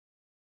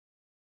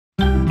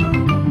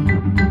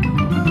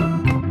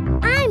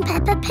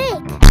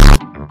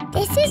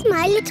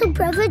my little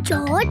brother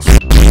George.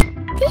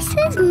 This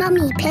is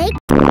Mummy Pig.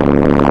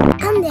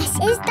 And this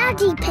is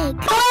Daddy Pig.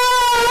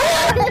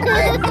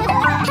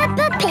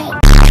 Peppa Pig.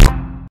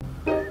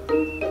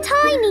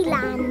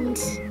 Tinyland.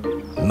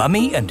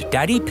 Mummy and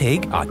Daddy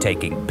Pig are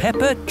taking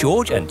Peppa,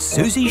 George and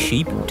Susie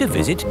Sheep to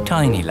visit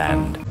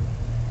Tinyland.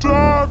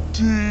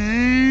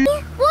 Daddy!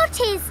 What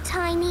is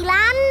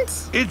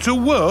Tinyland? It's a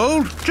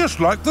world just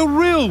like the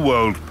real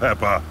world,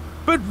 Peppa,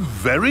 but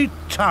very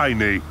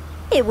tiny.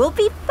 It will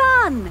be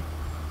fun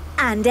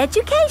and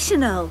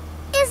educational.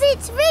 Is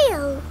it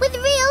real, with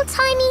real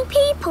tiny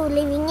people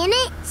living in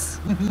it?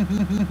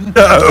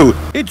 No,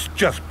 it's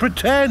just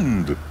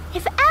pretend.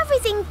 If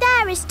everything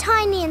there is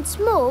tiny and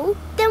small,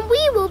 then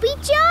we will be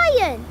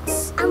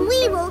giants. And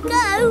we will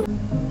go...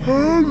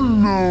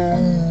 Hello,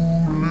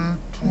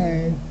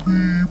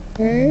 little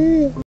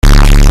people.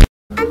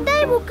 And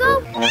they will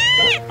go...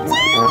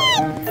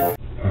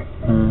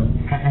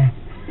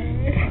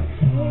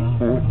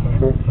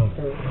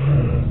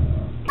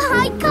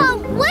 I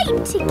can't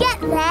wait to get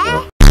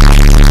there.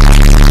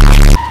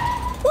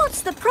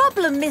 What's the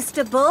problem,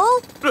 Mr.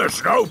 Bull?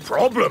 There's no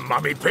problem,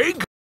 Mummy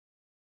Pig.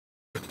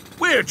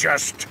 We're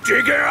just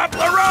digging up the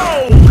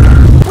road.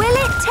 Will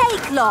it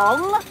take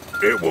long?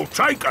 It will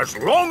take as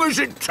long as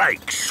it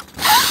takes.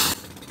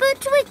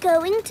 But we're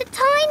going to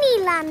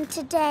Tinyland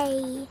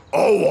today.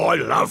 Oh, I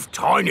love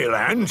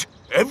Tinyland.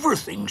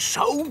 Everything's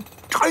so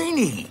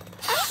tiny.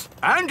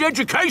 And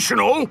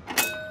educational.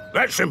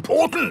 That's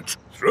important.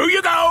 Through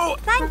you go.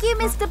 Thank you,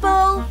 Mr.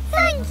 Bull.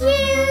 Thank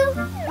you.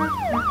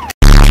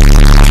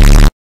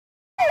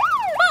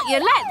 But you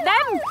let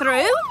them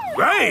through.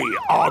 They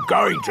are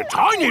going to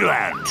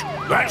Tinyland.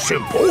 That's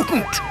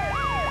important.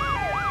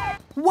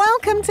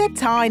 Welcome to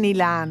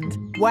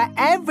Tinyland, where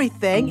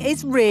everything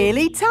is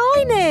really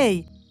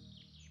tiny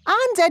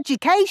and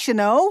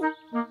educational.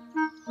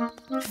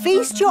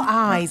 Feast your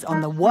eyes on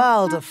the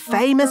world of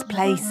famous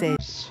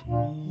places.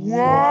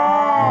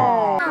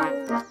 Wow!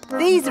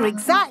 These are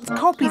exact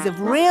copies of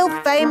real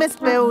famous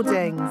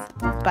buildings,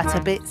 but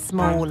a bit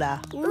smaller.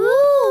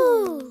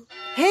 Ooh!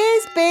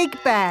 Here's Big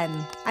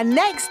Ben, and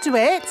next to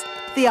it,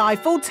 the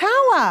Eiffel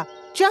Tower,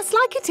 just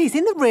like it is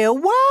in the real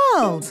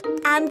world.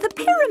 And the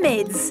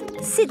pyramids,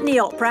 Sydney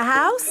Opera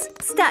House,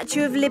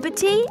 Statue of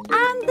Liberty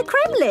and the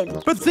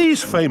Kremlin. But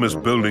these famous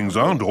buildings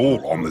aren't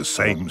all on the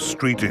same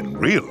street in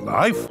real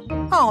life.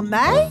 Aren't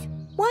they?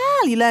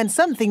 Well, you learn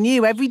something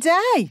new every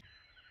day.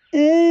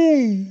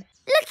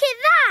 Look at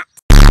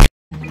that!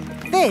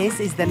 This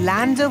is the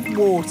land of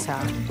water.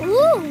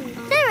 Ooh,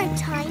 there are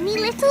tiny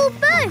little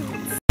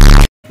boats.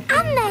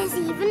 And there's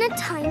even a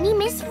tiny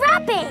Miss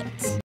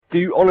Rabbit. Do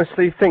you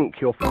honestly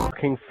think you're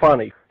fucking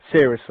funny?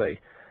 Seriously,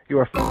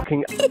 you're a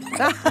fucking...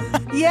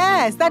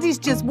 Yes, that is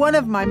just one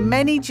of my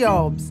many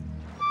jobs.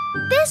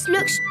 This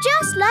looks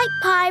just like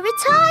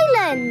Pirate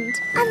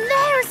Island. And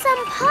there are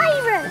some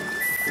pirates.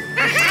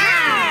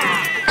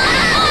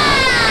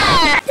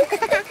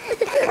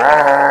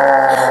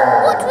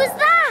 What was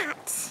that?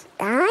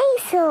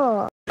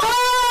 Dinosaur.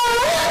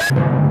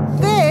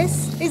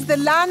 This is the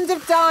land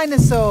of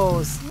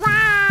dinosaurs.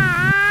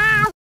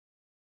 Wow!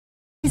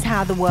 This is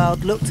how the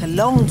world looked a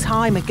long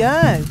time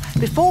ago,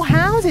 before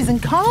houses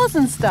and cars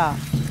and stuff.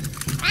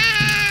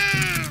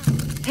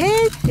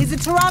 Here is a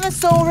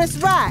Tyrannosaurus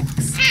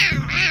Rex.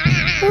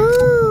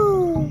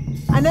 Ooh!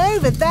 And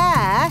over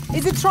there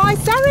is a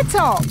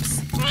Triceratops.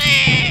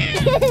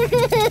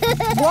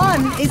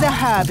 One is a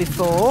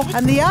herbivore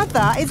and the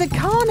other is a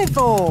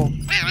carnivore.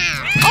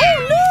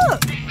 Oh,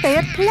 look! They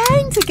are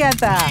playing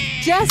together,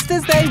 just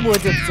as they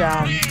would have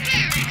done.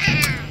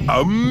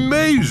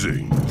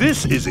 Amazing!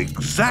 This is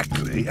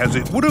exactly as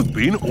it would have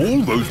been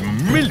all those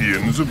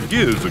millions of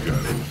years ago.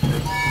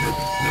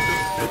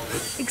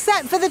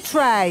 Except for the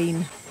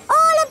train.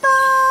 All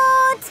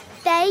aboard!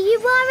 There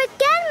you are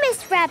again,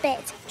 Miss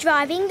Rabbit,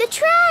 driving the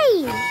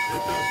train.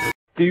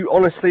 Do you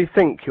honestly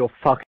think you're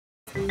fucking...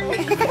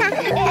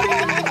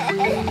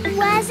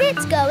 Where's it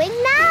going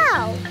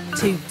now?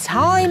 To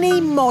tiny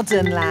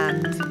modern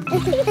land.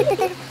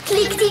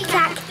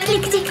 Clickety-clack,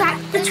 clickety-clack,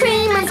 the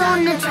train went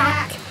on the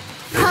track.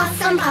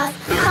 Puff and puff,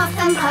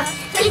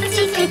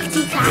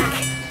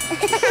 clickety-clickety-clack.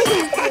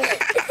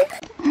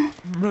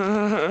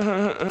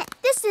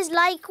 This is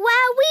like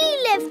where we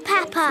live,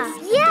 Peppa.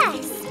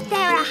 Yes,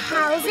 there are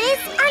houses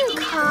and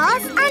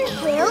cars and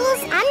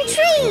hills and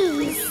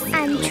trees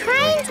and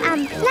trains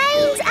and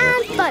planes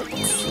and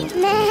boats.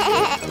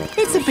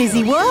 It's a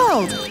busy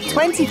world.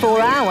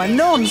 24-hour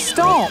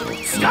non-stop.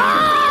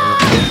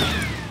 Stop!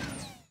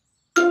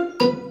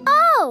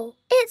 Oh,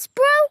 it's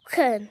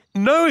broken.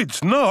 No,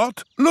 it's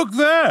not. Look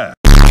there.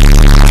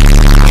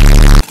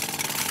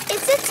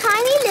 It's a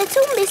tiny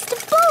little Mr.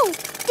 Bull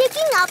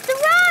digging up the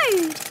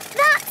road.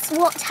 That's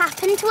what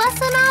happened to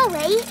us on our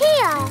way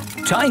here.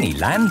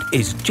 Tinyland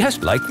is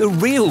just like the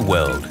real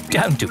world,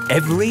 down to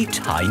every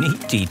tiny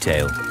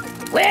detail.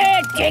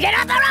 We're digging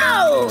up the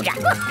road!